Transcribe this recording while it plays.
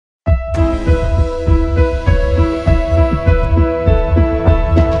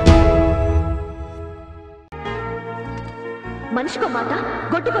మనిషికో మాట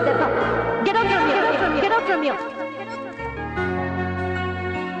గొడ్డుకో దెబ్బ. Get out from here. Get out from here.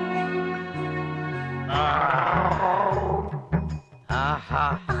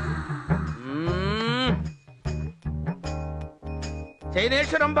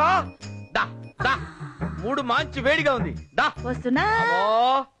 చైనేశ్వరంబా దా దా మూడు మంచి వేడిగా ఉంది దా వస్తున్నా.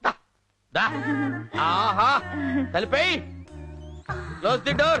 దా దా ఆహా తలిపేయ్. Close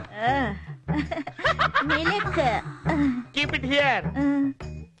the door. Milk. Keep it here.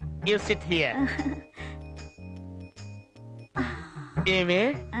 You SIT here. ఏమే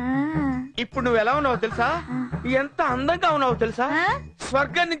ఇప్పుడు నువ్వు ఎలా ఉన్నావు తెలుసా? ఎంత అందంగా ఉన్నావు తెలుసా?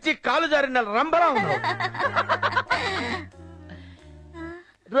 స్వర్గం నుంచి కాలు జారిన రంబలా ఉన్నావు.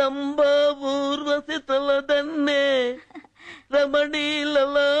 రంభ ఊర్వశి తలదన్నే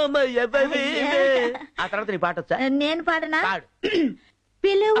రమణీలమయదనే. ఆ తర్వాత నీ పాట వచ్చా? నేను పాడనా?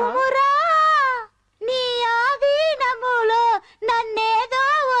 పిలువురా నీ ఆధీనములో నన్నేదో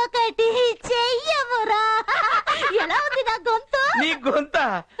ఒకటి చెయ్యవురా. ఎలా ఉంది నా గొంతు? నీ గొంత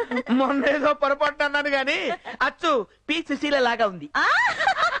మొన్నేదో పొరపాటు అన్నాను గాని అచ్చు పి సుశీల లాగా ఉంది.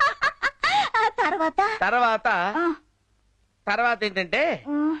 తర్వాత తర్వాత తర్వాత ఏంటంటే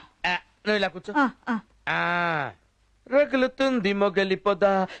నువ్వు ఇలా కూర్చో. రగులుతుంది మొగలి పొద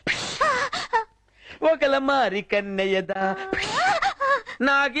ఒకల మారి కన్నయ్యదా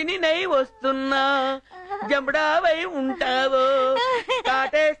నాగిని నై వస్తున్నా జంబడావై ఉంటావో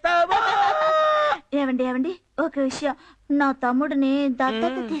కాటేస్తావో. ఏవండి ఏవండి ఒక విషయం, నా తమ్ముడిని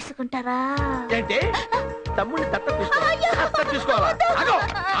దత్తత తీసుకుంటారా? ఏంటి తమ్ముడిని దత్తత తీసుకోవాలా?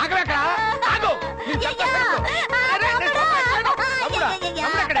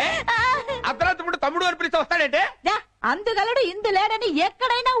 అర్ధరాత్రి తమ్ముడు అని పిలిస్తే వస్తాడంటే అందుగలడు ఇందు లేడని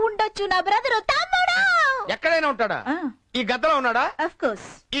ఎక్కడైనా ఉండొచ్చు నా బ్రదరు తమ్ముడు. ఎక్కడైనా ఉంటాడా? ఈ గద్దలో ఉన్నాడా? Of course.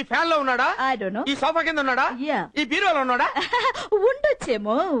 ఈ ఫ్యాన్ లో ఉన్నాడా? I don't know. ఈ సోఫా కింద ఉన్నాడా? ఈ బీరువాలో ఉన్నాడా?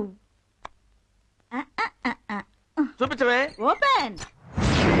 ఉండొచ్చేమో. చూపించవే. ఓపెన్.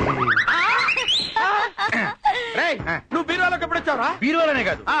 నువ్వు బీరువాలోకి ఎప్పుడు వచ్చావురా? బీరువాలోనే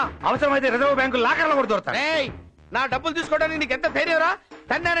కాదు, అవసరమైతే రిజర్వ్ బ్యాంకు లాకర్లో కూడా దొరుకుతా. నా డబ్బులు తీసుకోవడానికి నీకు ఎంత ధైర్యంరా?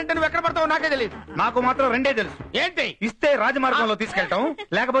 తన్నానంటే నువ్వు ఎక్కడ పడతావు నాకే తెలియదు. నాకు మాత్రం రెండే తెలుసు. ఏంటి? ఇస్తే రాజమార్గంలో తీసుకెళ్తాం,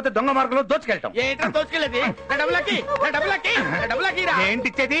 లేకపోతే దొంగ మార్గంలో దోచుకెళ్తాం. ఏంటో దోచుకెళ్ళేది? ఏంటి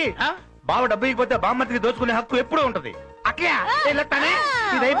ఇచ్చేది? బావ డబ్బు ఇకపోతే బామ్మతికి దోచుకునే హక్కు ఎప్పుడూ ఉంటది. అట్లా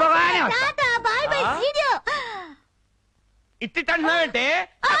ఇది అయిపోగానే ఇట్టి అంటున్నావంటే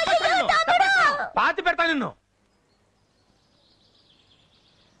పాతి పెడతా నిన్ను.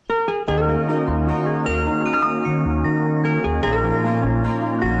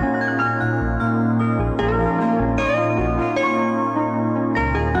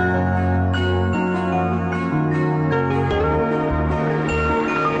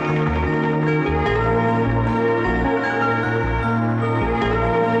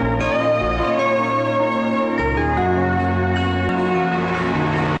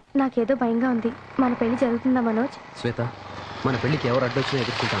 నాకేదో భయంగా ఉంది. మన పెళ్లి జరుగుతుందా మనోజ్? శ్వేత, మన పెళ్లికి ఎవరు అడ్డొచ్చినా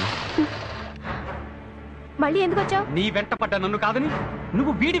ఎదుర్కొంటాను. మళ్ళీ ఎందుకు వచ్చావు? నీ వెంట పడ్డ నన్ను కాదని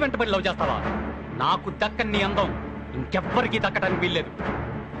నువ్వు వీడి వెంటబడి లవ్ చేస్తావా? నాకు దక్కని నీ అందం ఇంకెవ్వరికి దక్కడానికి వీల్లేదు.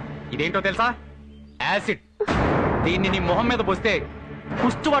 ఇదేంటో తెలుసా? యాసిడ్. దీన్ని నీ మొహం మీద పోస్తే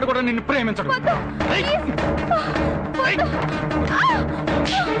కుష్టివాడు కూడా నిన్ను ప్రేమించడు.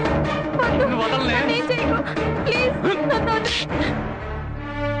 వదలనే.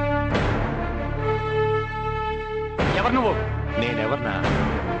 ఎవరు నువ్వు? నేనెవర్నా?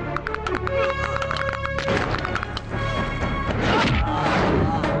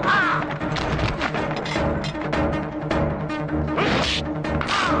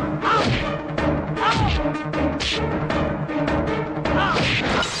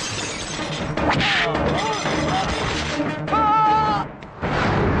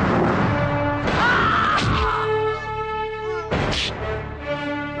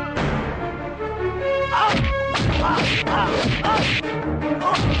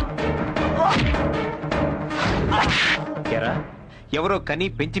 ఎవరో కని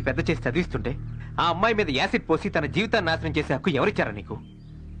పెంచి పెద్ద చేసి చదివిస్తుంటే ఆ అమ్మాయి మీద యాసిడ్ పోసి తన జీవితాన్ని నాశనం చేసే హక్కు ఎవరిచ్చారా నీకు?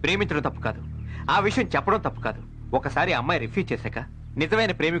 ప్రేమించడం తప్పు కాదు, ఆ విషయం చెప్పడం తప్పు కాదు. ఒకసారి అమ్మాయి రిఫ్యూజ్ చేశాక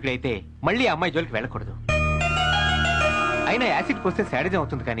నిజమైన ప్రేమికుడైతే మళ్ళీ ఆ అమ్మాయి జోలికి వెళ్ళకూడదు. అయినా యాసిడ్ పోస్తే శాడిజం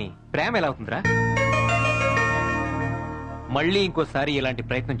అవుతుంది కానీ ప్రేమ ఎలా అవుతుందిరా? మళ్ళీ ఇంకోసారి ఇలాంటి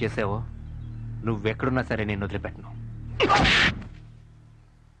ప్రయత్నం చేసావో నువ్వెక్కడున్నా సరే నేను వదిలిపెట్టను.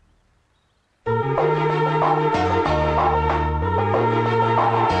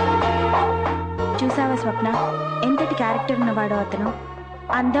 చూసావా స్వప్న, ఎంతటి క్యారెక్టర్ ఉన్నవాడో అతను.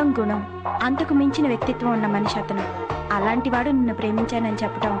 అందం, గుణం, అంతకు మించిన వ్యక్తిత్వం ఉన్న మనిషి అతను. అలాంటి వాడు నిన్ను ప్రేమించానని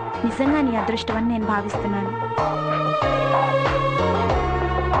చెప్పడం నిజంగా నీ అదృష్టం అని నేను భావిస్తున్నాను.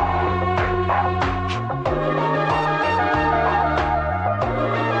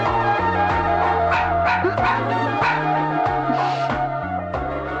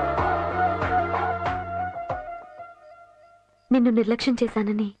 నిన్ను నిర్లక్ష్యం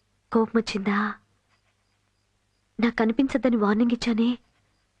చేశానని కోపం వచ్చిందా? నాకు కనిపించద్దని వార్నింగ్ ఇచ్చానే,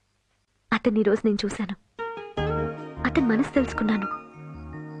 అతన్ని ఈరోజు నేను చూశాను. అతని మనసు తెలుసుకున్నాను.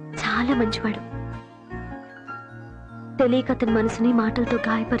 చాలా మంచివాడు. తెలియక అతని మనసుని మాటలతో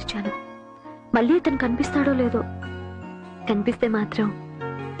గాయపరిచాను. మళ్ళీ అతను కనిపిస్తాడో లేదో. కనిపిస్తే మాత్రం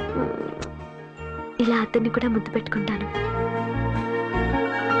ఇలా అతన్ని కూడా ముద్దు పెట్టుకుంటాను.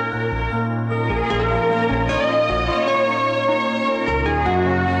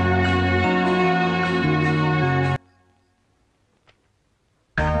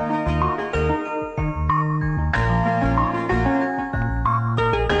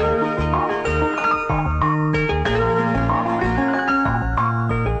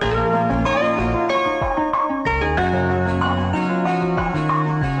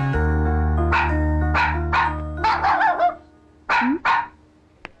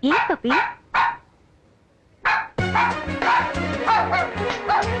 ఏ పప్పి?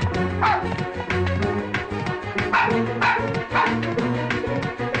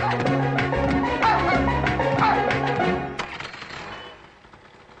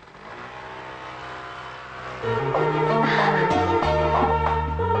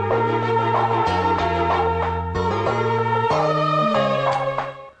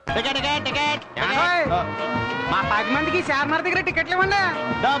 మా 10 మందికి చార్మార్ దగ్గర టికెట్లు ఇవ్వండి.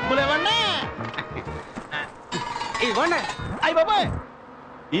 డబ్బులు ఇవ్వండి. ఇవ్వండి. అయ్యి బాబాయ్,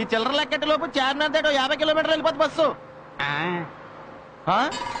 ఈ చిల్లర లెక్కటి లోపు చార్మినార్ దగ్గర 50 కిలోమీటర్లు వెళ్ళిపోతుంది బస్సు.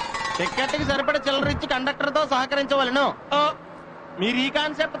 టికెట్ కి సరిపడే చిల్లర ఇచ్చి కండక్టర్ తో సహకరించవలను. మీరు ఈ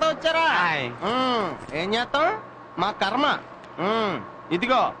కాన్సెప్ట్ తో వచ్చారా? ఏం చేస్తాం, మా కర్మ.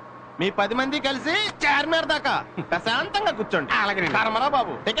 ఇదిగో మీ 10 మంది కలిసి చార్మినార్ దాకా ప్రశాంతంగా కూర్చోండి. అలాగే కర్మరా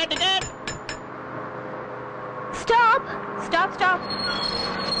బాబు. Ticket ticket. Stop stop stop.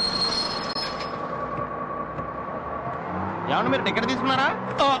 ఏమన్నా మీరు టికెట్ తీసుకున్నారా?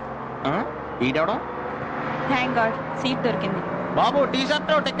 ఈడెవడం? థ్యాంక్ గాడ్ సీట్ దొరికింది. బాబు టీ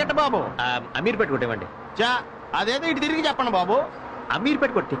షర్ట్ టికెట్ బాబు. అమీర్ పెట్టుకోటి ఇవ్వండి. చా అదేదో ఇటు తిరిగి చెప్పండి బాబు. అమీర్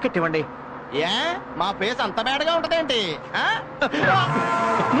పెట్టుకో టికెట్ ఇవ్వండి. ఏ మా ఫేస్ అంత బేడగా ఉంటదేంటి?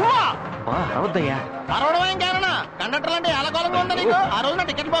 అవద్దయ్యా. అరవడం ఏం కారణా? కండక్టర్ అంటే ఎలగోలంగా ఉందా నీకు? ఆ రోజు నా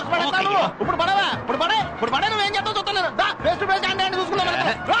టికెట్ బాక్స్ పడేస్తాను. ఇప్పుడు పడవా? ఇప్పుడు పడే నువ్వేం చేస్తావు చూస్తాను. ఫేస్ టు ఫేస్ అంటే చూసుకుందాం.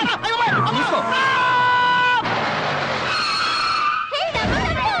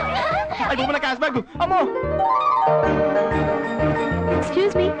 Cash back. అమ్మో,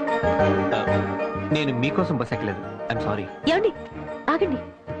 ఎక్స్క్యూజ్ మీ. నేను మీకోసం బస్ ఎక్కలేదు. I'm sorry. ఏమండి, ఆగండి.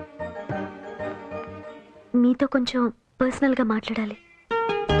 మీతో కొంచెం పర్సనల్ గా మాట్లాడాలి.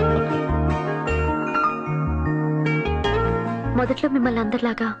 మొదట్లో మిమ్మల్ని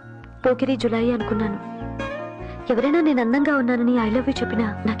అందరిలాగా పోకిరి జులాయి అనుకున్నాను. ఎవరైనా నేను అందంగా ఉన్నానని ఐ లవ్ యూ చెప్పినా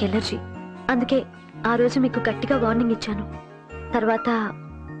నాకు ఎలర్జీ. అందుకే ఆ రోజు మీకు గట్టిగా వార్నింగ్ ఇచ్చాను. తర్వాత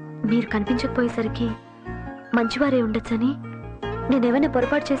మీరు కనిపించకపోయేసరికి మంచివారే ఉండొచ్చని, నేనేమైనా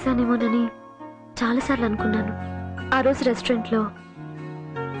పొరపాటు చేశానేమోనని చాలాసార్లు అనుకున్నాను. ఆ రోజు రెస్టారెంట్లో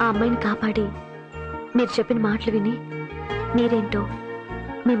ఆ అమ్మాయిని కాపాడి మీరు చెప్పిన మాటలు విని మీరేంటో,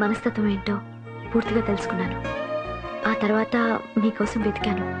 మీ మనస్తత్వం ఏంటో పూర్తిగా తెలుసుకున్నాను. ఆ తర్వాత మీకోసం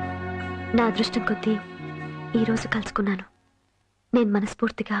వెతికాను. నా అదృష్టం కొద్దీ ఈరోజు కలుసుకున్నాను. నేను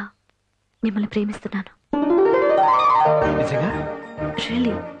మనస్ఫూర్తిగా మిమ్మల్ని ప్రేమిస్తున్నాను.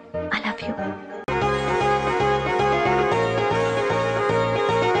 Really I love you.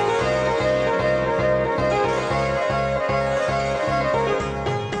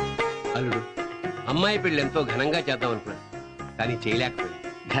 అల్లుడు, అమ్మాయి పెళ్లి ఎంతో ఘనంగా చేద్దాం అనుకున్నాను, కానీ చేయలేకపోయాను.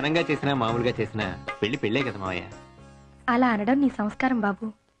 ఘనంగా చేసినా మామూలుగా చేసినా పెళ్లి పెళ్ళే కదా మావయ్య. అలా అనడం నీ సంస్కారం బాబు.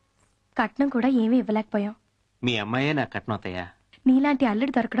 కట్నం కూడా ఏమీ ఇవ్వలేకపోయాం. మీ అమ్మాయే నా కట్నం అవుతాయా? నీలాంటి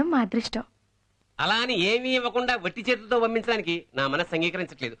అల్లుడు దొరకడం మా అదృష్టం. అలా అని ఏమీ ఇవ్వకుండా వట్టి చేతులతో పంపించడానికి నా మనసు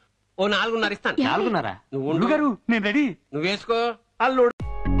అంగీకరించట్లేదు. ఓ 4.5 ఇస్తాను. 4.5? నువ్వు గారు నేను రెడీ. నువ్వు వేసుకో. అల్లుడు